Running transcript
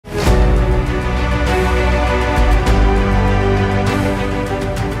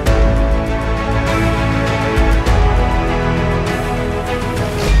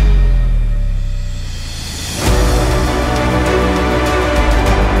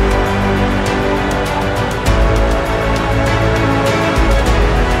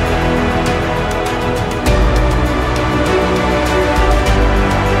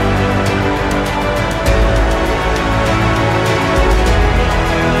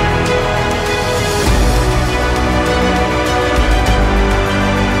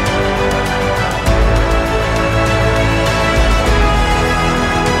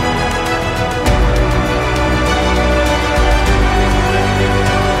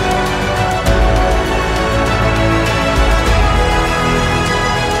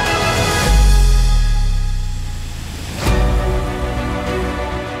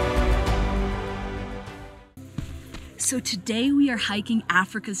Today we are hiking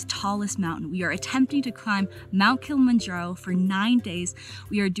Africa's tallest mountain. We are attempting to climb Mount Kilimanjaro for 9 days.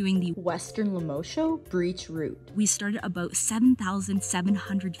 We are doing the Western Lemosho Breach route. We started about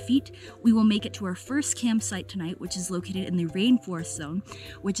 7,700 feet. We will make it to our first campsite tonight, which is located in the rainforest zone,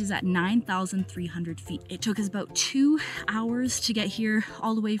 which is at 9,300 feet. It took us about 2 hours to get here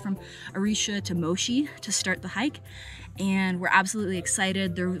all the way from Arusha to Moshi to start the hike. And we're absolutely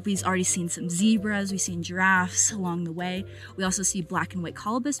excited. We've already seen some zebras, we've seen giraffes along the way. We also see black and white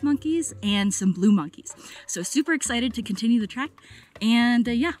colobus monkeys and some blue monkeys. So super excited to continue the trek. And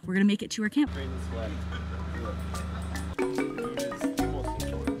yeah, we're gonna make it to our camp.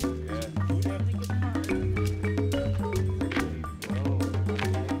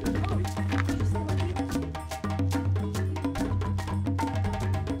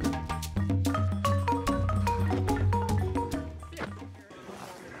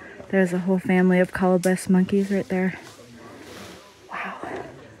 There's a whole family of colobus monkeys right there. Wow.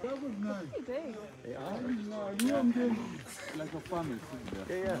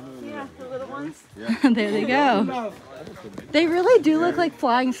 Yeah, the little ones. There they go. They really do look like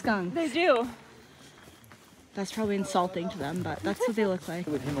flying skunks. They do. That's probably insulting to them, but that's what they look like.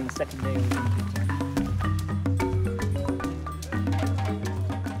 With him on the second day.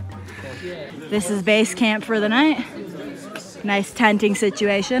 This is base camp for the night. Nice tenting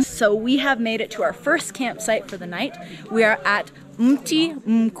situation. So we have made it to our first campsite for the night. We are at Mti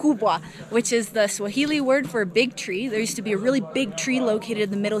Mkubwa, which is the Swahili word for a big tree. There used to be a really big tree located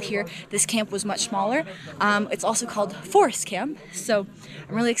in the middle here. This camp was much smaller. It's also called Forest Camp. So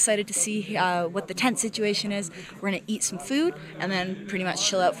I'm really excited to see what the tent situation is. We're gonna eat some food and then pretty much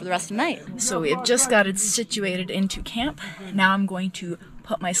chill out for the rest of the night. So we have just got it situated into camp. Now I'm going to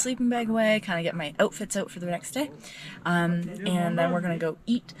put my sleeping bag away, kind of get my outfits out for the next day, and then we're gonna go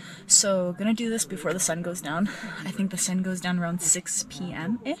eat. So gonna do this before the sun goes down. I think the sun goes down around 6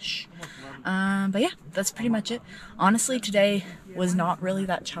 p.m.-ish. But yeah, that's pretty much it. Honestly, today was not really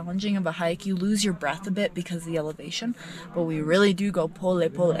that challenging of a hike. You lose your breath a bit because of the elevation, but we really do go pole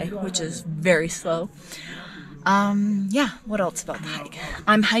pole, which is very slow. Yeah, what else about the hike?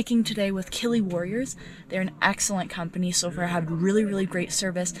 I'm hiking today with Kiliwarriors. They're an excellent company. So far I had really great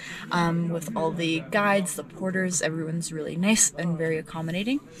service with all the guides, the porters. Everyone's really nice and very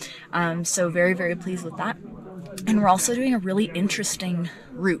accommodating. So very pleased with that. And we're also doing a really interesting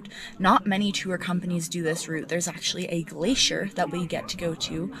route. Not many tour companies do this route. There's actually a glacier that we get to go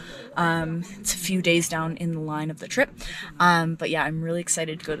to. It's a few days down in the line of the trip. But yeah, I'm really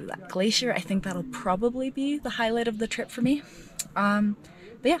excited to go to that glacier. I think that'll probably be the highlight of the trip for me. But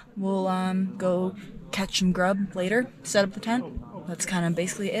yeah, we'll go catch some grub later, set up the tent. That's kind of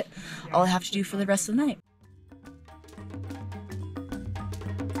basically it. All I have to do for the rest of the night.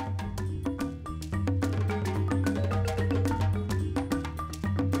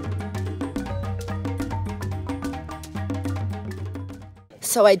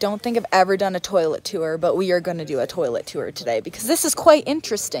 So I don't think I've ever done a toilet tour, but we are going to do a toilet tour today because this is quite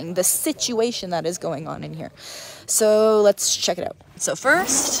interesting, the situation that is going on in here. So let's check it out. So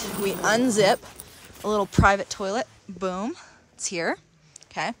first we unzip a little private toilet. Boom, it's here.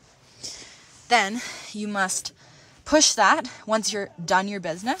 Okay. Then you must push that. Once you're done your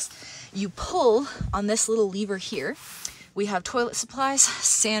business, you pull on this little lever here. We have toilet supplies,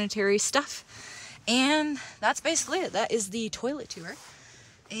 sanitary stuff, and that's basically it. That is the toilet tour.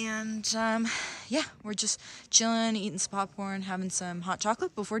 And yeah, we're just chilling, eating some popcorn, having some hot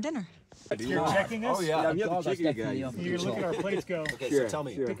chocolate before dinner. You're checking us? Oh yeah, we have to check you guys. You're looking at our plates go. Okay, so tell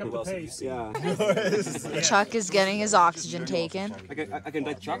me, Pick up the pace. Yeah. Chuck is getting his oxygen taken. I can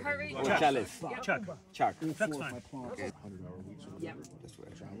take Chuck or Chalice. Chuck. That's fine. Okay. Yeah.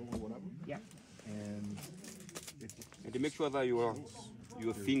 Yeah. And to make sure that your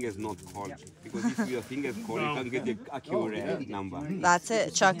finger's not cold, because if your finger's cold, you can't get the accurate number. That's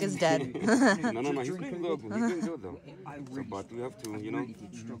it. Chuck is dead. No, he's going good. He's going good though. So, but we have to, you know,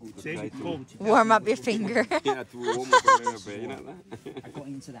 try to Warm up your finger. yeah, to warm up a little bit, you know. I got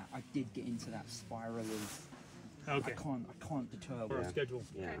into that. I did get into that spiral of. Okay. I can't deter. Our schedule.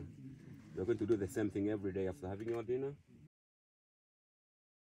 Yeah. We're going to do the same thing every day after having your dinner.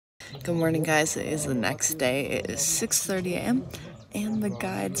 Good morning, guys. It is the next day. It is 6:30 a.m. and the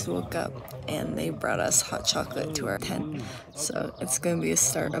guides woke up and they brought us hot chocolate to our tent. So it's going to be a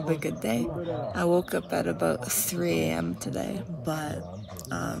start of a good day. I woke up at about 3 a.m. today, but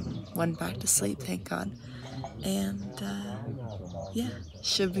went back to sleep, thank God. And yeah,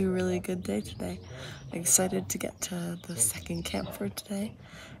 should be a really good day today. Excited to get to the second camp for today.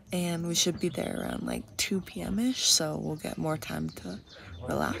 And we should be there around like 2 p.m.-ish, so we'll get more time to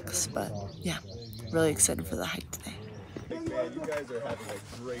relax. But yeah, really excited for the hike today. Man, you guys are having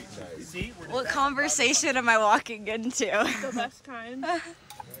a great night. See? What conversation am I walking into? The best kind.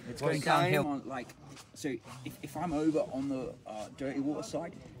 It's going downhill. On, like, so if I'm over on the dirty water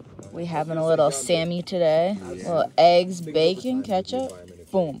side. We having a little Sammy today. Little eggs, bacon, ketchup.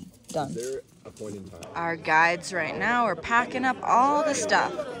 Boom. Done. Our guides right now are packing up all the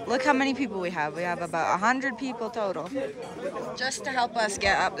stuff. Look how many people we have. We have about 100 people total. Just to help us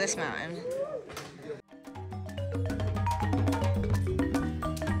get up this mountain.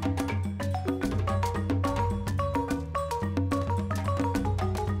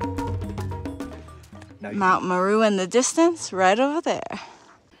 Mount Meru in the distance, right over there.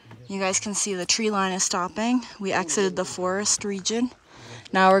 You guys can see the tree line is stopping. We exited the forest region.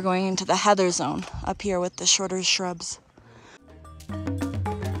 Now we're going into the heather zone up here with the shorter shrubs.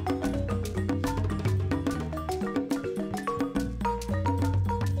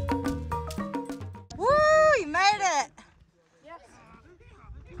 Woo! You made it! Yes.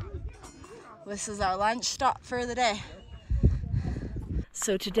 This is our lunch stop for the day.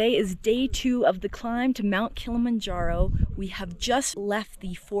 So today is day 2 of the climb to Mount Kilimanjaro. We have just left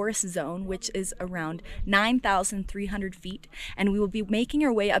the forest zone, which is around 9,300 feet, and we will be making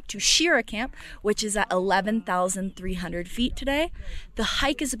our way up to Shira Camp, which is at 11,300 feet today. The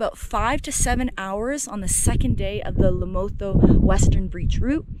hike is about 5 to 7 hours on the second day of the Lemosho Western Breach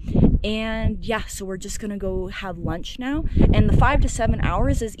route. And yeah, so we're just gonna go have lunch now. And the 5 to 7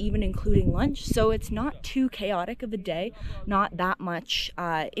 hours is even including lunch, so it's not too chaotic of a day, not that much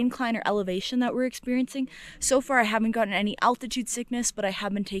incline or elevation that we're experiencing. So far I haven't gotten any altitude sickness, but I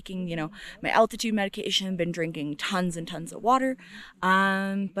have been taking, you know, my altitude medication, been drinking tons and tons of water.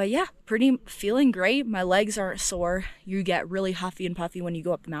 But yeah, feeling great. My legs aren't sore. You get really huffy and puffy when you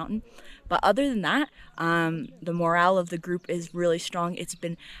go up the mountain. But other than that, the morale of the group is really strong. It's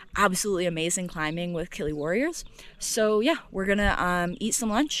been absolutely amazing climbing with Kiliwarriors. So yeah, we're gonna eat some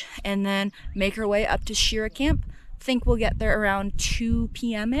lunch and then make our way up to Shira Camp. Think we'll get there around 2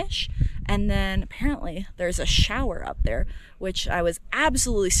 p.m.-ish. And then apparently there's a shower up there, which I was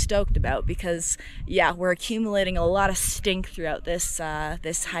absolutely stoked about because yeah, we're accumulating a lot of stink throughout this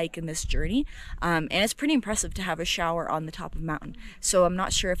this hike and this journey. And it's pretty impressive to have a shower on the top of a mountain. So I'm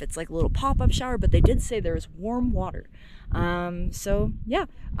not sure if it's like a little pop-up shower, but they did say there was warm water. So yeah,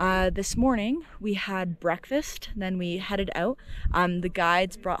 this morning we had breakfast, then we headed out. The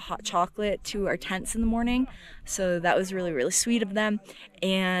guides brought hot chocolate to our tents in the morning, so that was really, really sweet of them.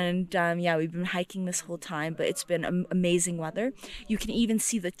 And yeah, we've been hiking this whole time, but it's been amazing weather. You can even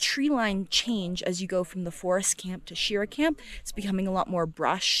see the tree line change as you go from the forest camp to Shira Camp. It's becoming a lot more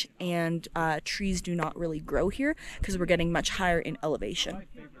brush, and trees do not really grow here because we're getting much higher in elevation.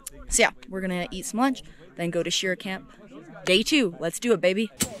 So yeah, we're gonna eat some lunch, then go to Shira Camp. Day 2, let's do it, baby.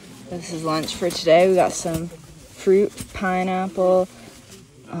 This is lunch for today. We got some fruit, pineapple,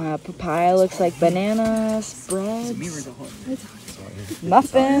 papaya, looks like bananas, bread,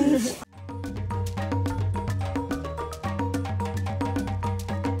 muffins.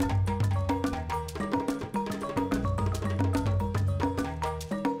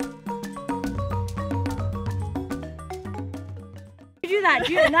 Do that,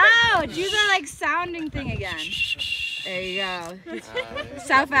 do the like sounding thing again. There you go.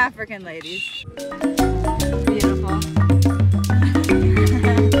 South African ladies. Beautiful.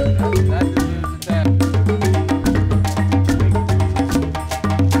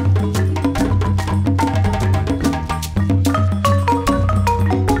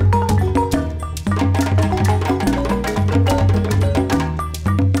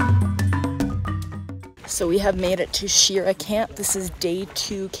 So we have made it to Shira Camp. This is day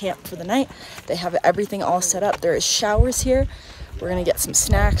 2 camp for the night. They have everything all set up. There is showers here. We're gonna get some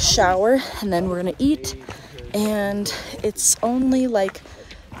snacks, shower, and then we're gonna eat. And it's only like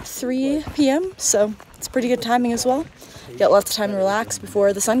 3 p.m., so it's pretty good timing as well. Get lots of time to relax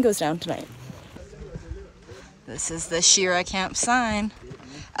before the sun goes down tonight. This is the Shira Camp sign.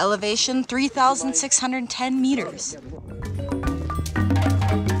 Elevation 3,610 meters.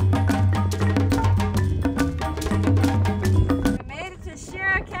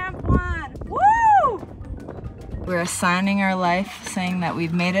 We're signing our life, saying that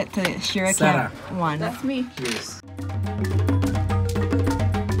we've made it to Shira Camp 1. That's me. Cheers.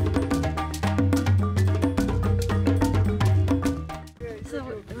 So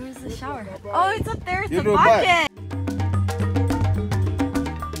where's the shower? Oh, it's up there. It's a bucket.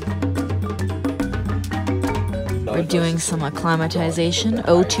 We're doing some acclimatization,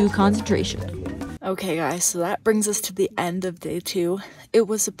 O2 concentration. Okay guys, so that brings us to the end of day 2. It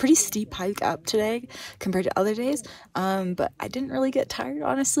was a pretty steep hike up today compared to other days, but I didn't really get tired,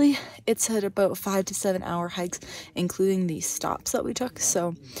 honestly. It's at about 5 to 7 hour hikes, including the stops that we took,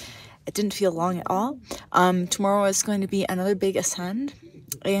 so it didn't feel long at all. Tomorrow is going to be another big ascend,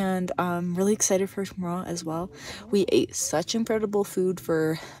 and I'm really excited for tomorrow as well. We ate such incredible food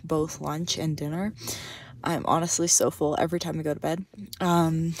for both lunch and dinner. I'm honestly so full every time I go to bed.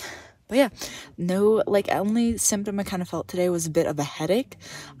 But yeah, no, like, only symptom I kind of felt today was a bit of a headache,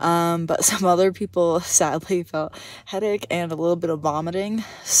 but some other people sadly felt headache and a little bit of vomiting,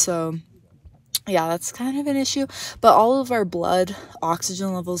 so yeah, that's kind of an issue. But all of our blood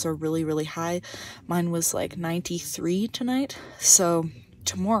oxygen levels are really, really high. Mine was like 93 tonight, so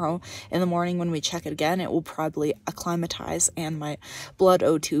tomorrow in the morning when we check it again, it will probably acclimatize and my blood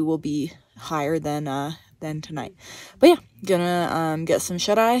O2 will be higher than tonight. But yeah, gonna get some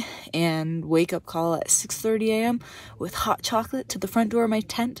shut-eye and wake up call at 6:30 a.m. with hot chocolate to the front door of my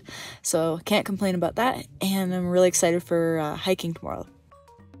tent, so can't complain about that, and I'm really excited for hiking tomorrow.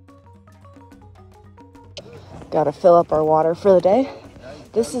 Gotta fill up our water for the day.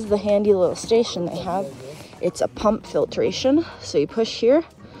 This is the handy little station they have. It's a pump filtration, so you push here,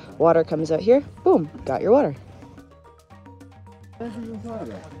 water comes out here, boom, got your water.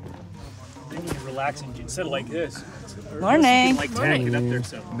 Relaxing instead of like this. Morning. Like tagging up there,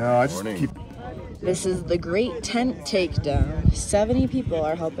 so. No, I just keep. This is the great tent takedown. 70 people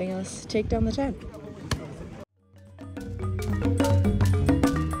are helping us take down the tent.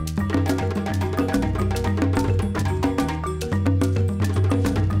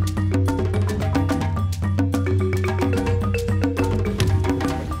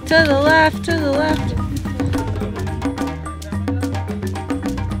 To the left, to the left.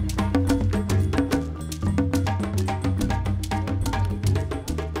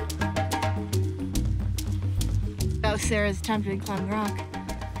 Now Sarah's attempting to climb the rock.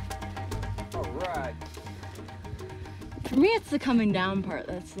 Alright. For me, it's the coming down part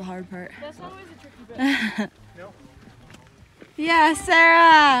that's the hard part. That's always a tricky bit. No? Yeah,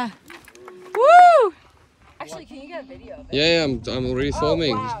 Sarah! Woo! Actually, can you get a video of it? Yeah, I'm already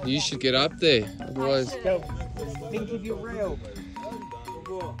filming. wow, You should get up there. Otherwise, Go. Think of your rail.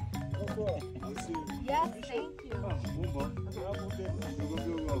 Yes, thank you.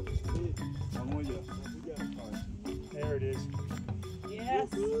 There it is. Yes.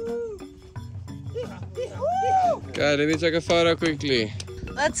 God, let me take a photo quickly.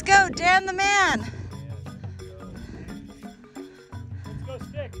 Let's go, Dan the man! Let's go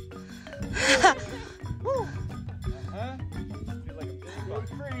stick. Woo!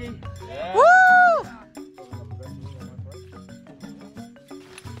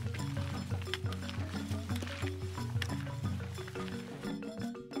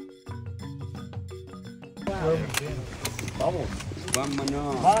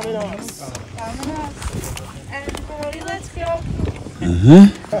 Vámonos. Everybody, let's go.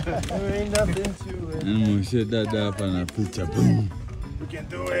 And we set that up on a picture. Boom. We can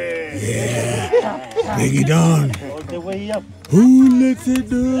do it. Yeah. Bring it on. All the way up. Who lets it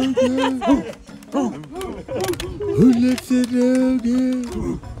down? Who lets it down?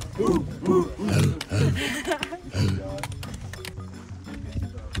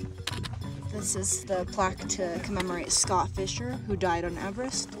 This is the plaque to commemorate Scott Fisher, who died on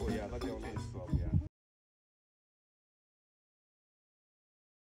Everest.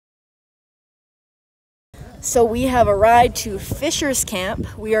 So we have a ride to Fisher's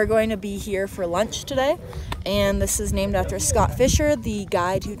Camp. We are going to be here for lunch today, and this is named after Scott Fisher, the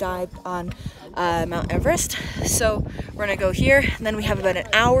guide who died on Mount Everest. So we're gonna go here, and then we have about an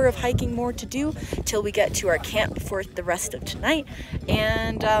hour of hiking more to do till we get to our camp for the rest of tonight.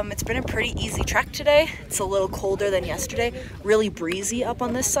 And it's been a pretty easy trek today. It's a little colder than yesterday, really breezy up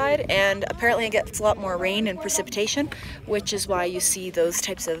on this side, and apparently it gets a lot more rain and precipitation, which is why you see those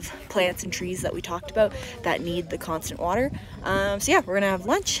types of plants and trees that we talked about that need the constant water. So yeah, we're gonna have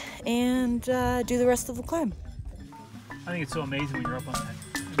lunch and do the rest of the climb. I think it's so amazing when you're up on that.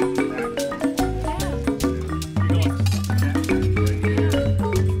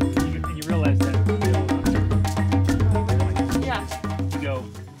 And you realize that. Yeah. You go.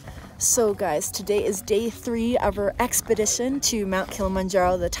 So guys, today is day 3 of our expedition to Mount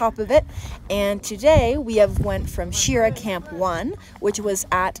Kilimanjaro, the top of it. And today we have went from Shira Camp 1, which was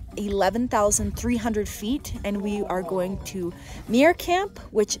at 11,300 feet, and we are going to Mir Camp,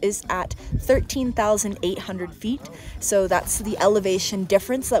 which is at 13,800 feet. So that's the elevation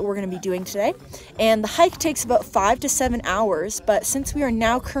difference that we're going to be doing today. And the hike takes about 5 to 7 hours, but since we are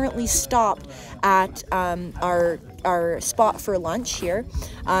now currently stopped at our our spot for lunch here.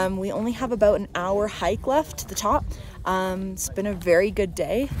 We only have about an hour hike left to the top. It's been a very good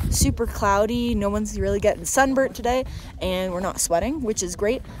day, super cloudy, no one's really getting sunburnt today, and we're not sweating, which is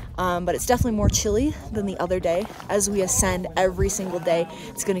great, but it's definitely more chilly than the other day. As we ascend every single day,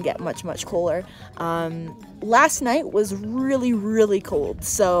 it's going to get much, much colder. Last night was really cold,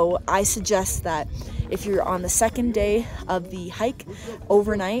 so I suggest that if you're on the second day of the hike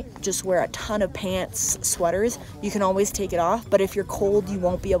overnight, just wear a ton of pants, sweaters. You can always take it off, but if you're cold, you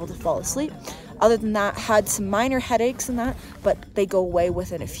won't be able to fall asleep. Other than that, had some minor headaches and that, but they go away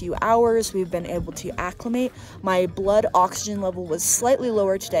within a few hours. We've been able to acclimate. My blood oxygen level was slightly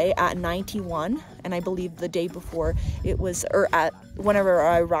lower today at 91, and I believe the day before it was, or at whenever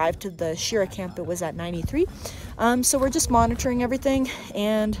I arrived to the Shira camp, it was at 93. So we're just monitoring everything,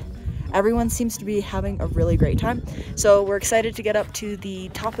 and everyone seems to be having a really great time. So we're excited to get up to the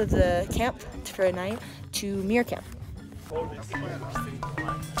top of the camp for a night to Mir Camp.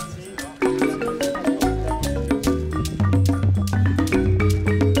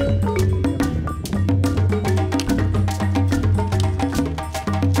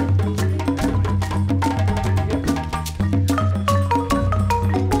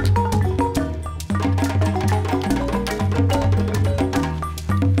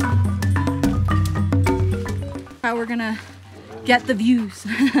 How we're gonna get the views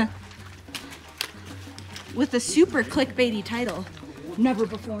with a super clickbaity title, never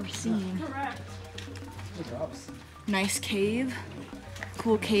before seen. Nice cave,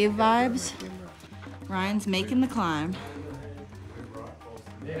 cool cave vibes. Ryan's making the climb.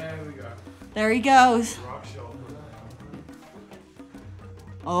 There he goes.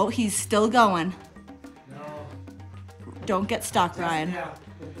 Oh, he's still going. Don't get stuck, Ryan.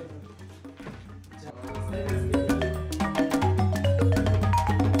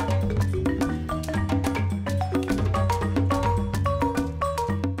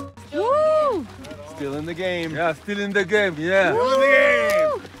 Still in the game. Yeah, still in the game. Yeah.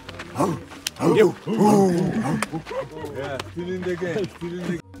 Yeah, still in the game. Still in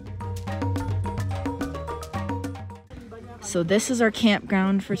the game. So this is our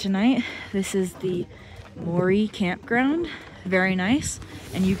campground for tonight. This is the Mori campground. Very nice.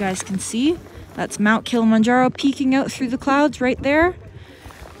 And you guys can see that's Mount Kilimanjaro peeking out through the clouds right there.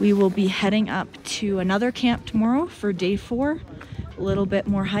 We will be heading up to another camp tomorrow for day 4. A little bit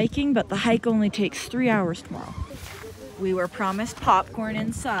more hiking, but the hike only takes 3 hours tomorrow. We were promised popcorn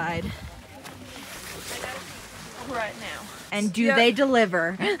inside. Right now. And do they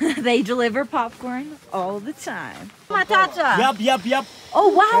deliver? They deliver popcorn all the time. Matata. Yup. Oh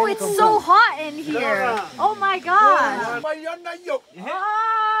wow, it's so hot in here. Oh my gosh. Oh.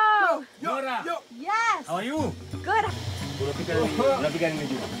 Yes. How are you? Good.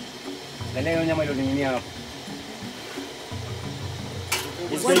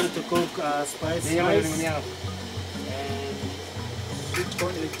 It's going to cook spice rice and sweet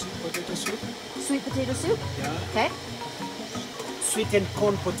corn and potato soup. Sweet potato soup? Yeah. Okay. Sweetened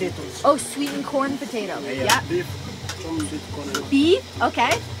corn potatoes. Oh, sweetened corn potato. Yeah. Beef, some sweet corn. Beef?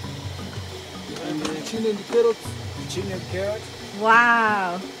 Okay. And chin and carrot.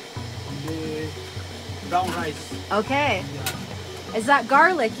 Wow. The brown rice. Okay. Is that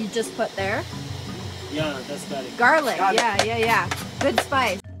garlic you just put there? Yeah, that's garlic. Garlic. Yeah. Good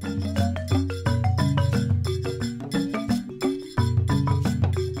spice.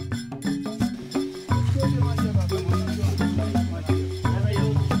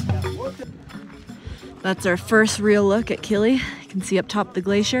 That's our first real look at Kili. You can see up top the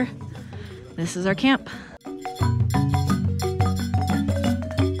glacier. This is our camp.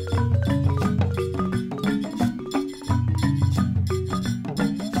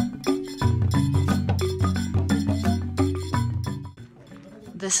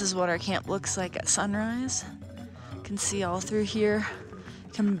 This is what our camp looks like at sunrise. You can see all through here.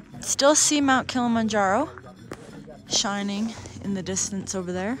 You can still see Mount Kilimanjaro shining in the distance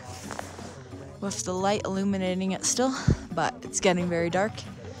over there, with the light illuminating it still, but it's getting very dark.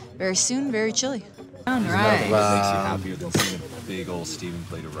 Very soon, very chilly. All right. Makes you happier than seeing a big old steaming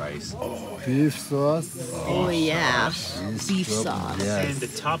plate of rice. Beef sauce. Oh yeah, beef sauce. And to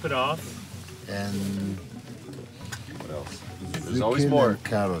top it off, And What else? There's always more. and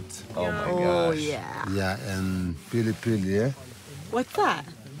carrot. Oh my Oh gosh. yeah. Yeah, and pili pili, yeah? What's that?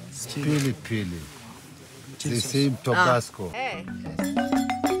 Pili pili. The same Tabasco. Hey.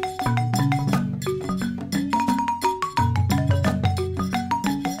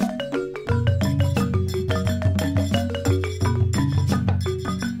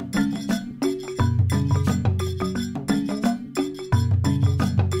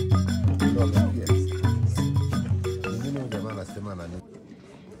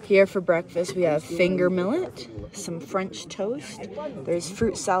 Here for breakfast we have finger millet, some French toast, there's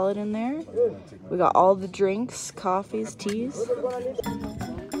fruit salad in there. We got all the drinks, coffees, teas.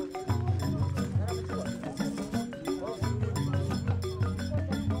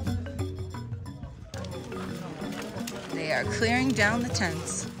 They are clearing down the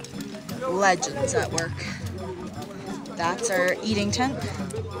tents. Legends at work. That's our eating tent.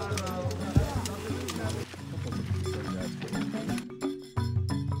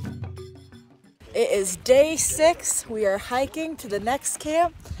 It is day 6. We are hiking to the next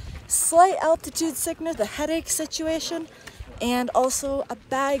camp. Slight altitude sickness, a headache situation, and also a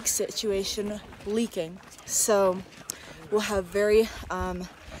bag situation leaking. So we'll have very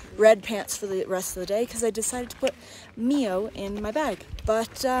red pants for the rest of the day because I decided to put Mio in my bag.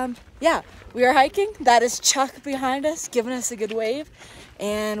 But yeah, we are hiking. That is Chuck behind us, giving us a good wave.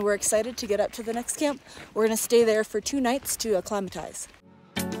 And we're excited to get up to the next camp. We're gonna stay there for 2 nights to acclimatize.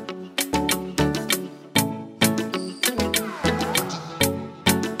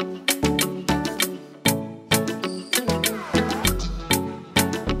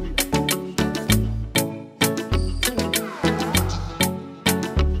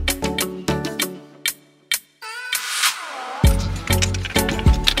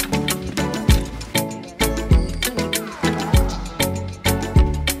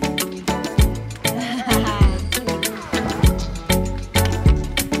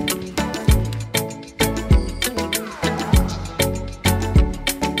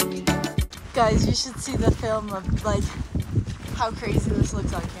 Guys, you should see the film of like how crazy this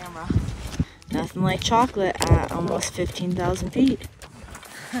looks on camera. Nothing like chocolate at almost 15,000 feet.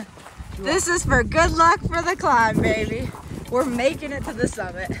 This is for good luck for the climb, baby. We're making it to the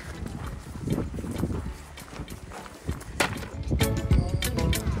summit.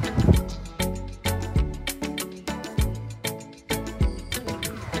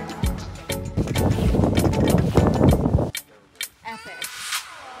 Epic.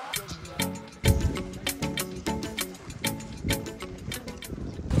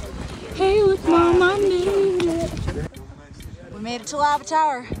 Hey, look, Mom, I made it. We made it to Lava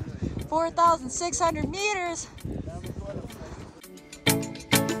Tower, 4,600 meters.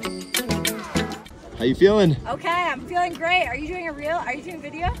 How you feeling? Okay, I'm feeling great. Are you doing a reel? Are you doing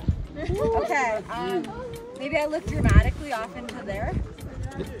video? Okay, maybe I look dramatically off into there.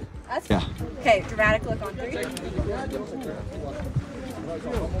 That's Yeah. Okay, dramatic look on 3.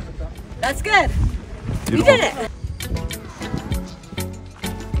 That's good. We did it.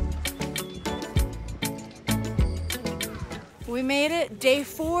 We made it day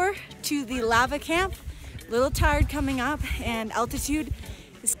 4 to the lava camp. A little tired coming up and altitude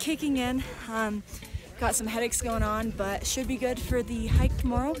is kicking in. Got some headaches going on, but should be good for the hike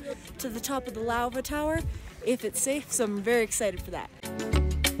tomorrow to the top of the lava tower if it's safe, so I'm very excited for that.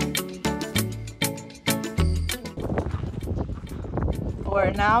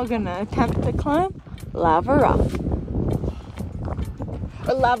 We're now gonna attempt to climb Lava Rock.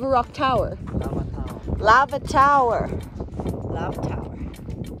 Or Lava Rock Tower. Lava Tower. Lava Tower.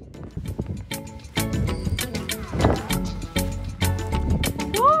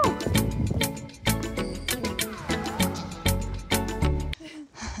 Woo!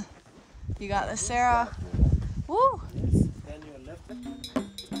 You got this, Sarah. Woo!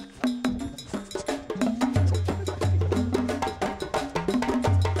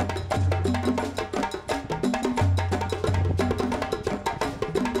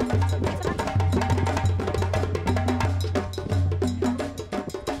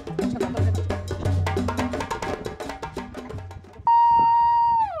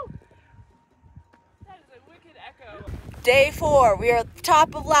 Day 4, we are at the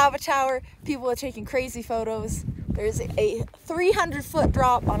top of Lava Tower. People are taking crazy photos. There's a 300-foot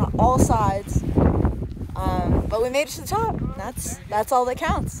drop on all sides, but we made it to the top. That's all that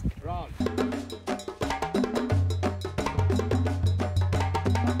counts.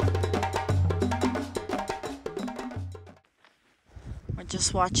 We're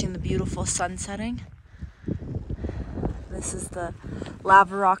just watching the beautiful sun setting. This is the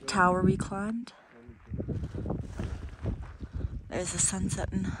Lava Rock Tower we climbed. There's the sun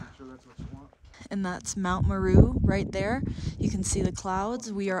setting. And that's Mount Meru right there. You can see the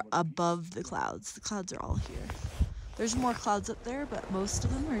clouds. We are above the clouds. The clouds are all here. There's more clouds up there, but most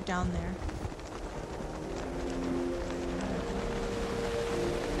of them are down there.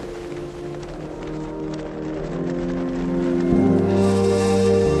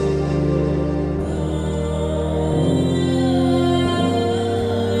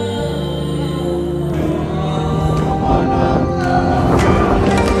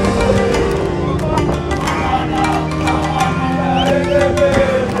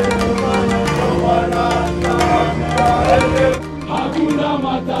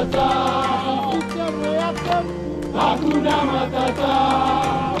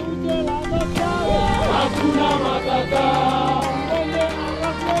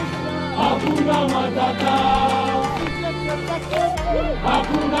 hakuna matata,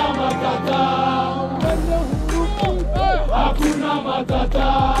 hakuna matata, hakuna matata,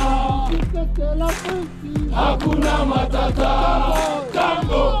 hakuna matata.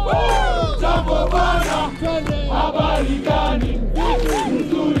 Jambo, jambo bana, habari gani?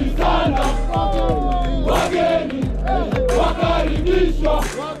 Nzuri sana, wageni wakaribishwa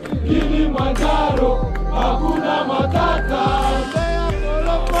Kilimanjaro, hakuna matata,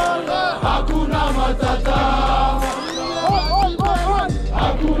 hakuna matata,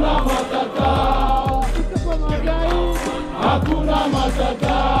 hakuna matata, hakuna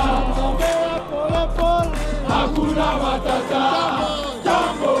matata, hakuna matata.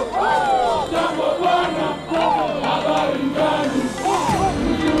 Jambo, jambo bwana, habari gani?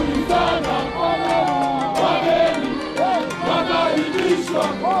 Nzuri sana, wageni wakaribishwa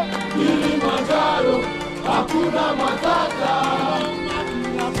Kilimanjaro, hakuna matata.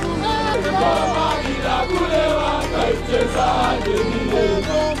 Ngoma bila kulewa kaichezaje mie?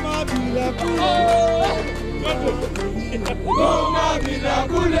 Ngoma bila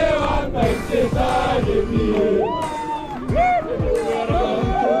kulewa kaichezaje mie?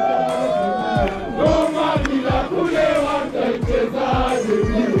 Ngoma bila kulewa kaichezaje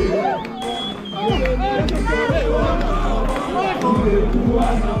mie? Kulikuwa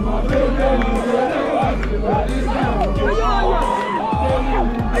na mapembe nilielewa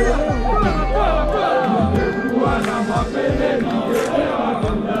kulikuwa na mapembe nilielewa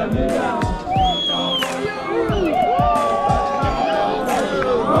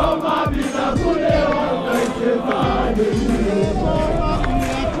Ngoma bila kulewa kaichezaje mie?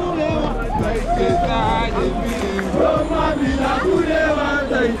 Ngoma bila kulewa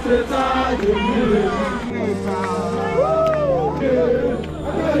kaichezaje mie?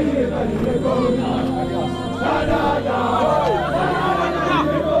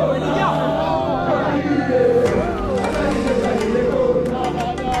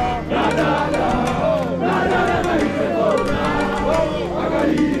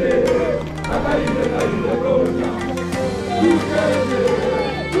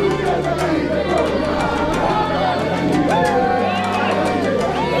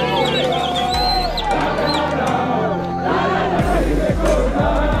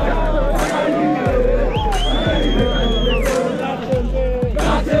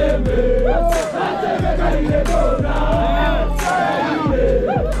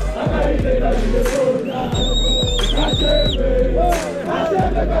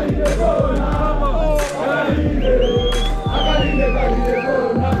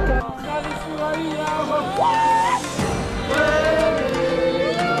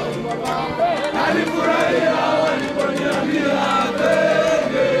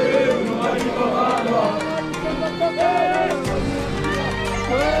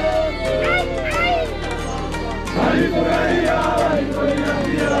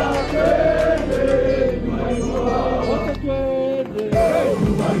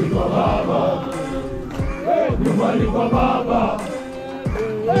 Nyumbani kwa baba, nyumbani kwa baba,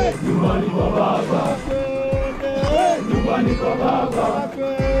 nyumbani kwa baba, nyumbani kwa baba,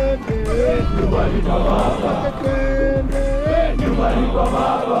 nyumbani kwa baba. Nyumbani kwa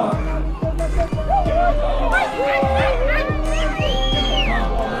baba,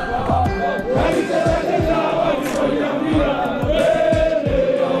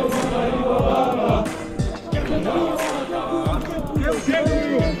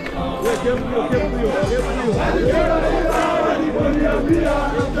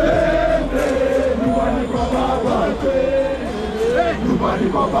 nyumbani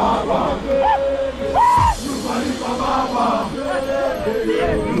kwa baba,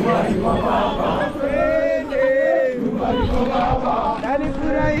 nyumbani kwa baba, nyumbani kwa baba.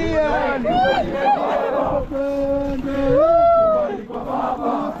 Nalifurahia nyumbani kwa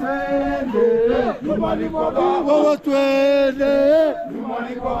baba, nyumbani kwa baba, twende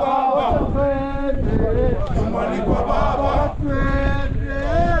nyumbani kwa baba, nyumbani kwa baba,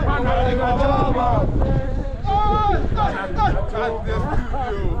 nyumbani kwa baba.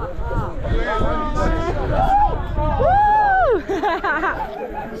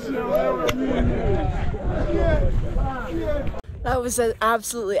 That was an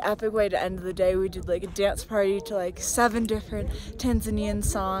absolutely epic way to end the day. We did like a dance party to like 7 different Tanzanian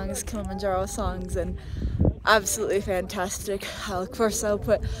songs, Kilimanjaro songs, and absolutely fantastic. Of course, I'll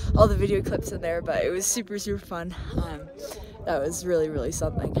put all the video clips in there, but it was super fun. That was really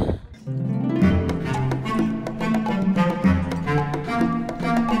something.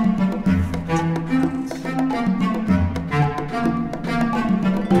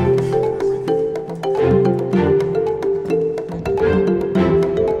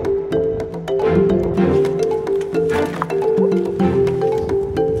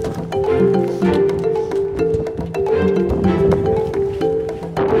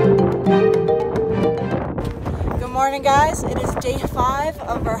 5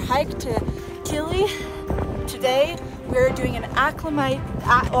 of our hike to Kili. Today we're doing an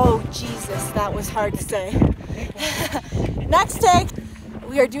oh Jesus, that was hard to say. Next take,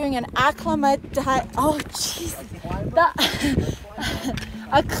 we are doing an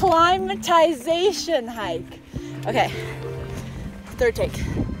acclimatization hike. Okay, third take.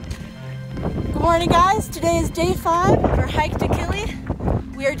 Good morning, guys. Today is day 5 of our hike to Kili.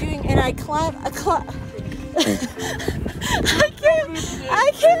 We are doing an I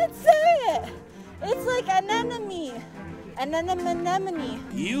can't say it. It's like anemone. Anemone.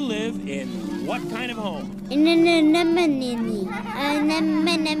 You live in what kind of home? In an anemone.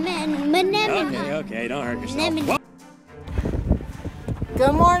 Okay, don't hurt yourself.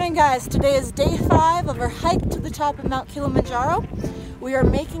 Good morning, guys. Today is day 5 of our hike to the top of Mount Kilimanjaro. We are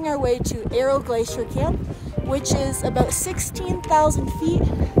making our way to Arrow Glacier Camp, which is about 16,000 feet.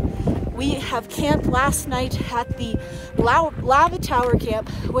 We have camped last night at the Lava Tower Camp,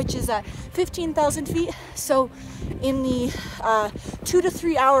 which is at 15,000 feet. So in the 2 to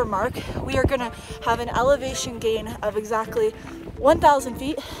 3 hour mark, we are gonna have an elevation gain of exactly 1,000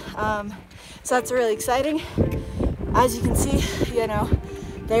 feet. So that's really exciting. As you can see, you know,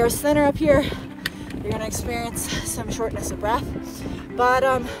 the air is thinner up here. You're gonna experience some shortness of breath. But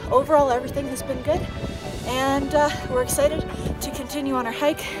overall, everything has been good. And we're excited to continue on our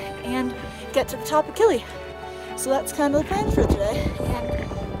hike and get to the top of Kili. So that's kind of the plan for today. And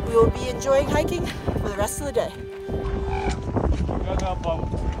we will be enjoying hiking for the rest of the day.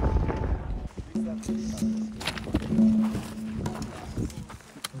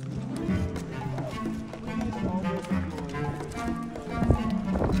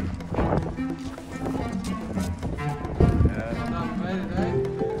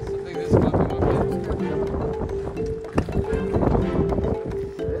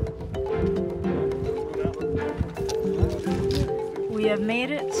 We have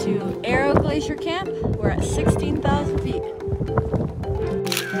made it to Arrow Glacier Camp. We're at 16,000 feet.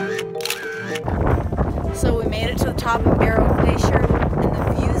 So we made it to the top of Arrow Glacier, and the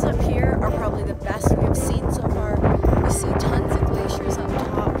views up here are probably the best we've seen so far. We see tons of glaciers up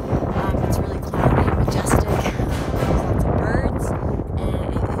top. It's really cloudy and majestic. There's lots of birds,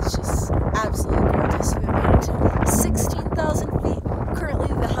 and it is just absolutely gorgeous. We made it to 16,000 feet, currently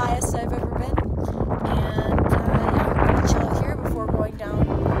the highest I've ever been. And yeah, we're gonna chill out here before going down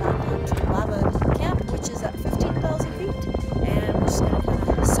to the Lava Camp, which is at 15,000 feet. And we're just gonna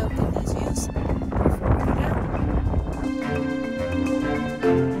kind of soak in these views before we go down.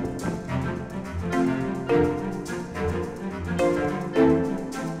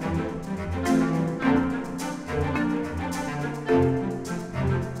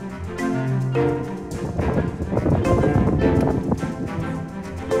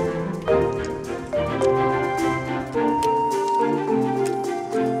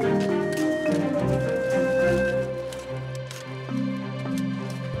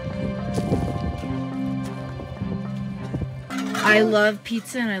 I love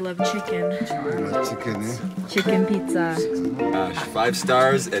pizza and I love chicken. Chicken, eh? Chicken pizza. Gosh, 5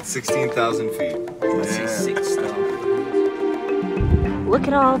 stars at 16,000 feet. Let's see 6 stars. Look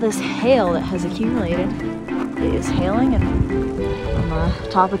at all this hail that has accumulated. It is hailing and on the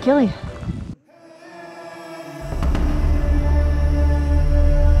top of Kili.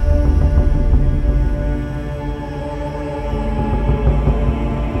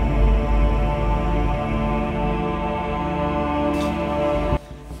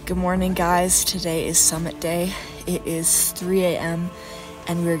 Good morning, guys. Today is summit day. It is 3 a.m.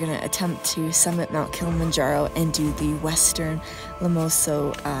 and we're gonna attempt to summit Mount Kilimanjaro and do the Western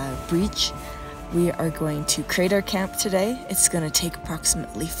Lemosho Breach. We are going to create our camp today. It's gonna take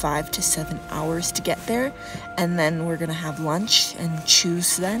approximately 5 to 7 hours to get there, and then we're gonna have lunch and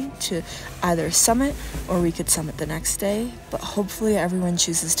choose then to either summit or we could summit the next day, but hopefully everyone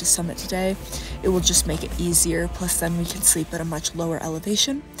chooses to summit today. It will just make it easier, plus then we can sleep at a much lower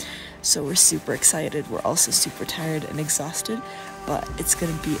elevation. So we're super excited. We're also super tired and exhausted, but it's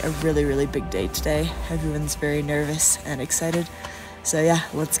gonna be a really, really big day today. Everyone's very nervous and excited. So yeah,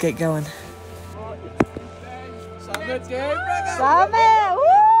 let's get going. Summit! Woo!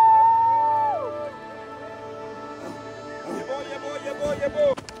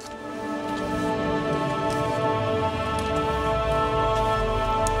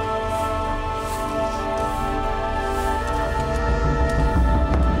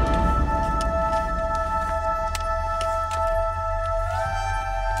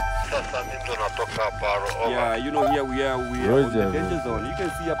 Yeah, you know, here we are on the danger zone. You can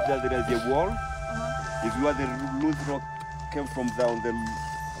see up there is a wall. Is where the loose rock came from down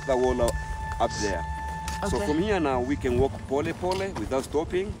the wall up there. So from here now we can walk pole without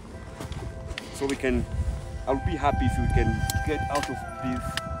stopping. So we can, I'll be happy if we can get out of this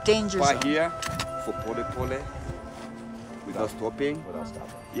danger spot here for pole without stopping.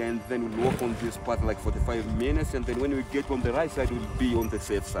 Yeah, and then we'll walk on this path like 45 minutes, and then when we get on the right side, we'll be on the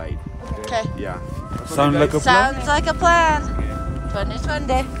safe side. Okay. Yeah. Sounds like a plan? Sounds like a plan.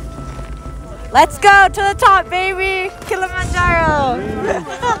 2020. Let's go to the top, baby! Kilimanjaro!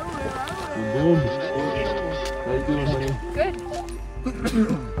 How you doing, honey? Good.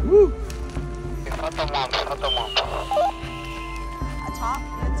 Woo! A top?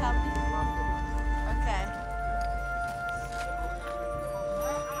 Good top? Okay.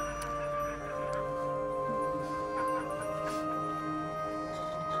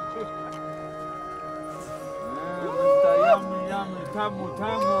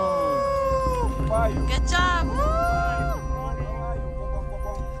 Good job!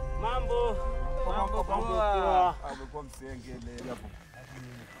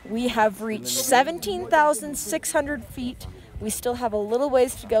 We have reached 17,600 feet. We still have a little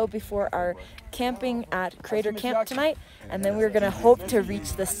ways to go before our camping at Crater Camp tonight, and then we're going to hope to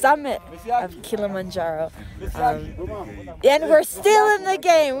reach the summit of Kilimanjaro. And we're still in the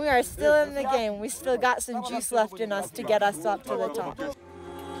game. We are still in the game. We still got some juice left in us to get us up to the top.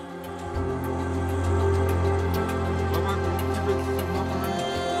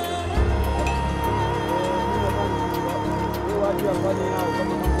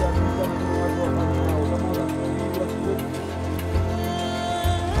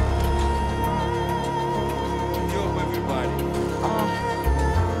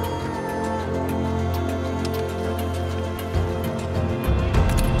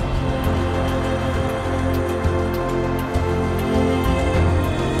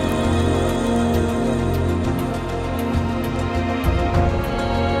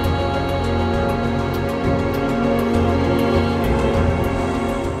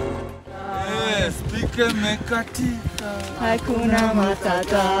 Hakuna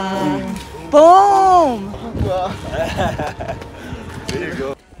Matata. Boom! There you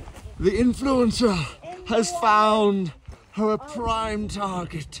go. The influencer has found her prime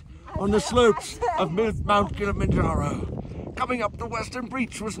target on the slopes of Mount Kilimanjaro. Coming up the Western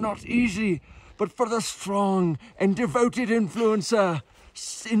Breach was not easy, but for the strong and devoted influencer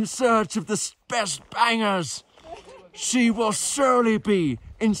in search of the best bangers, she will surely be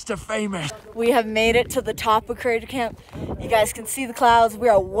Insta-famous. We have made it to the top of Crater Camp. You guys can see the clouds. We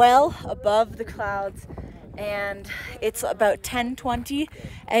are well above the clouds, and it's about 10:20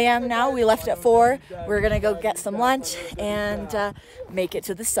 a.m. now. We left at 4. We're gonna go get some lunch and make it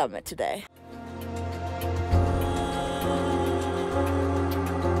to the summit today.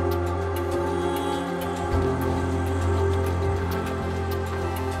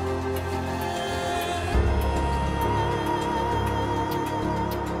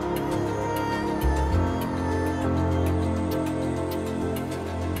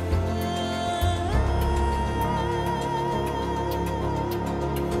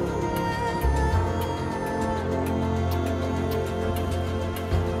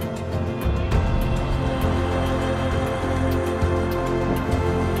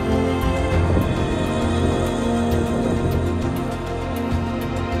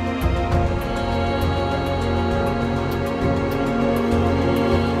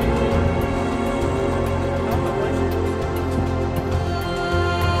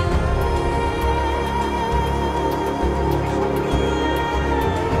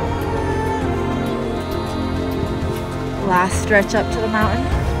 Last stretch up to the mountain,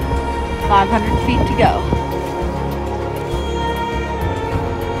 500 feet to go.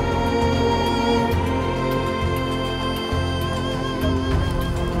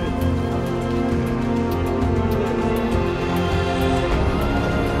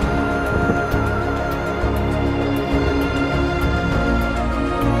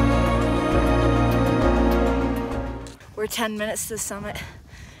 We're 10 minutes to the summit,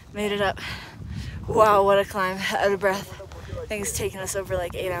 made it up. Wow, what a climb, out of breath. I think it's taken us over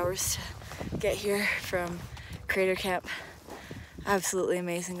like 8 hours to get here from Crater Camp. Absolutely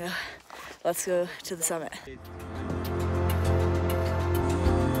amazing though. Let's go to the summit.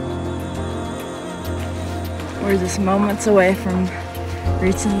 We're just moments away from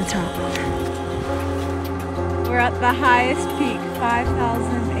reaching the top. We're at the highest peak,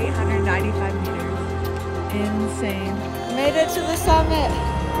 5,895 meters. Insane. Made it to the summit.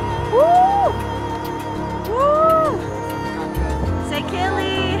 Woo! Woo! Say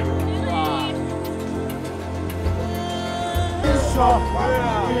Kili!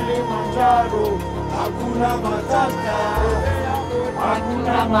 Kilimanjaro, Hakuna Matata,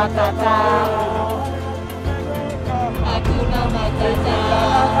 Hakuna Matata.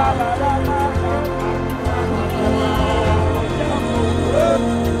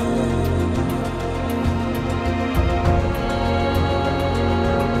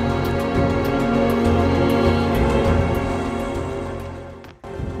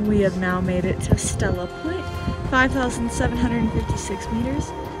 We have now made it to Stella Point, 5,756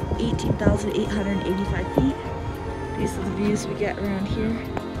 meters, 18,885 feet. These are the views we get around here.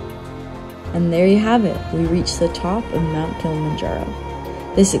 And there you have it. We reached the top of Mount Kilimanjaro.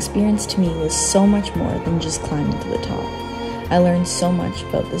 This experience to me was so much more than just climbing to the top. I learned so much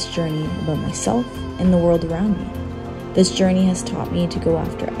about this journey, about myself and the world around me. This journey has taught me to go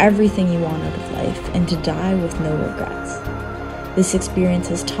after everything you want out of life and to die with no regrets. This experience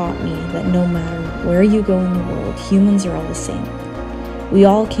has taught me that no matter where you go in the world, humans are all the same. We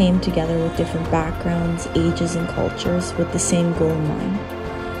all came together with different backgrounds, ages, and cultures with the same goal in mind.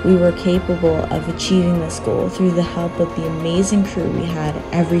 We were capable of achieving this goal through the help of the amazing crew we had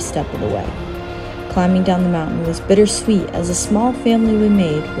every step of the way. Climbing down the mountain was bittersweet as a small family we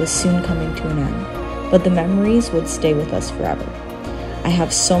made was soon coming to an end, but the memories would stay with us forever. I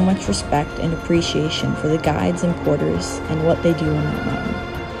have so much respect and appreciation for the guides and porters and what they do on that mountain.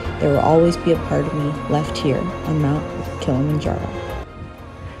 There will always be a part of me left here on Mount Kilimanjaro.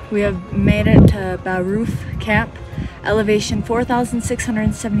 We have made it to Baroof Camp, elevation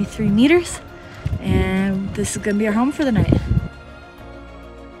 4,673 meters, and this is going to be our home for the night.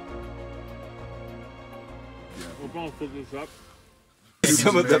 We're going to fill this up.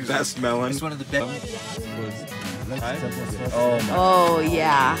 Some of the best melon. It's one of the best. Oh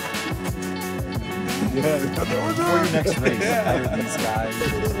yeah. Before your next race, hire these guys.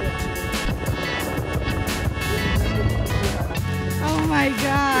 Oh my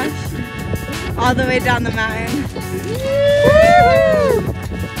gosh. All the way down the mountain.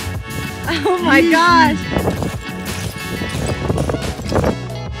 Oh my gosh.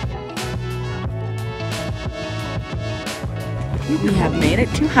 We have made it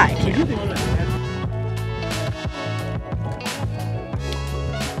to high camp.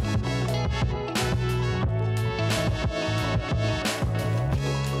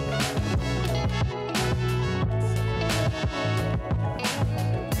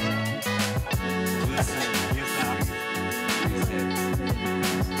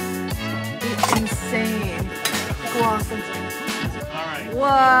 Insane. Awesome.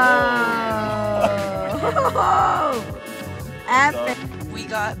 Whoa! Epic. We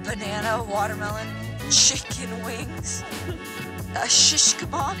got banana, watermelon, chicken wings, shish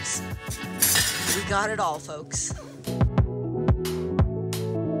kebabs. We got it all, folks.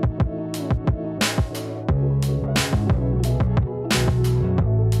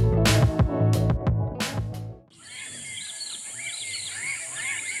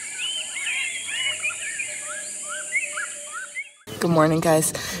 Good morning,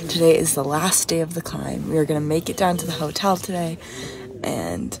 guys. Today is the last day of the climb. We are gonna make it down to the hotel today,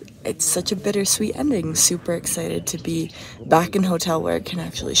 and it's such a bittersweet ending. Super excited to be back in hotel where I can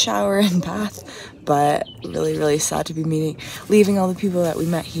actually shower and bath, but really, really sad to be leaving all the people that we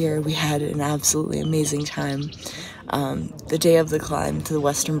met here. We had an absolutely amazing time. The day of the climb to the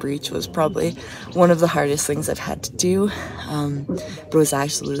Western Breach was probably one of the hardest things I've had to do, but it was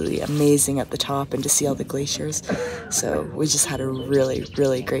absolutely amazing at the top and to see all the glaciers. So we just had a really,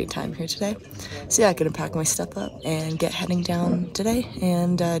 really great time here today. So yeah, I'm gonna pack my stuff up and get heading down today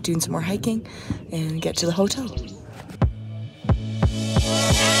and doing some more hiking and get to the hotel.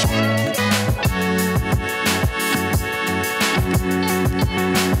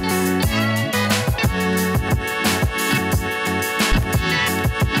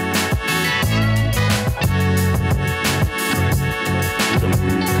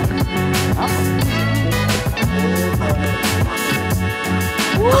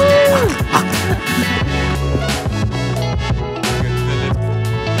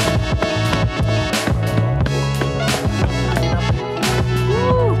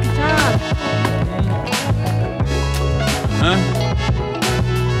 Good job.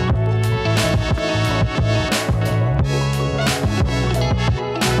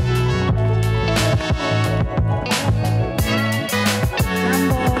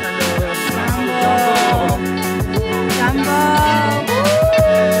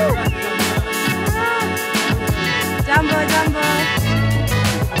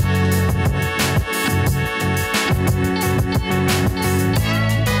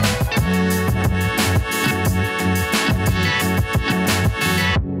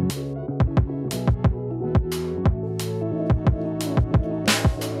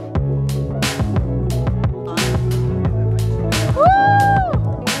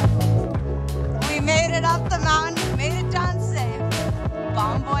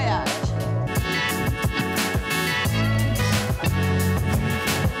 Bon voyage.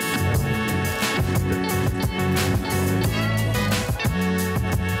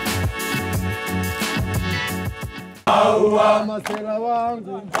 Maua masela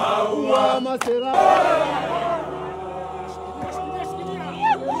wangu, maua masela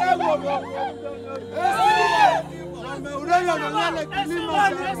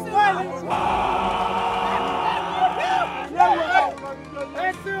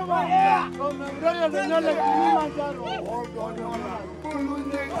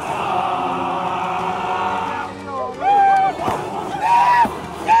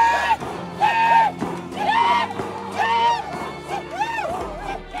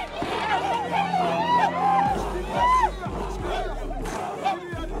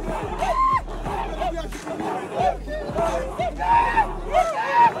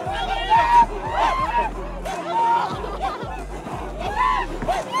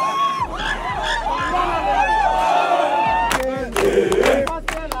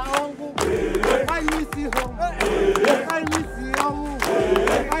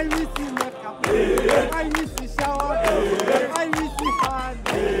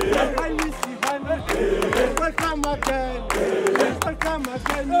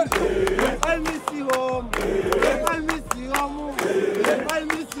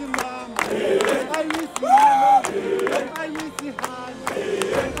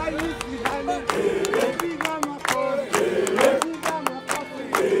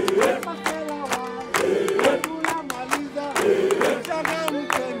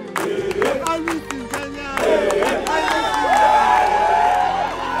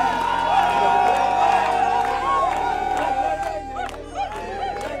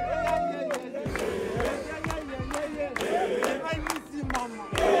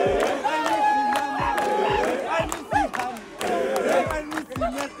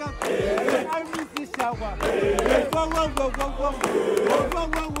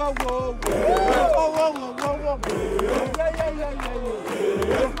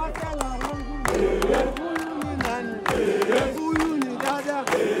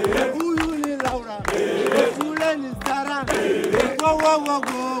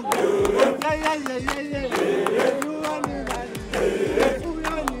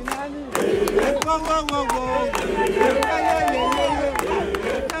Whoa, whoa, whoa, whoa.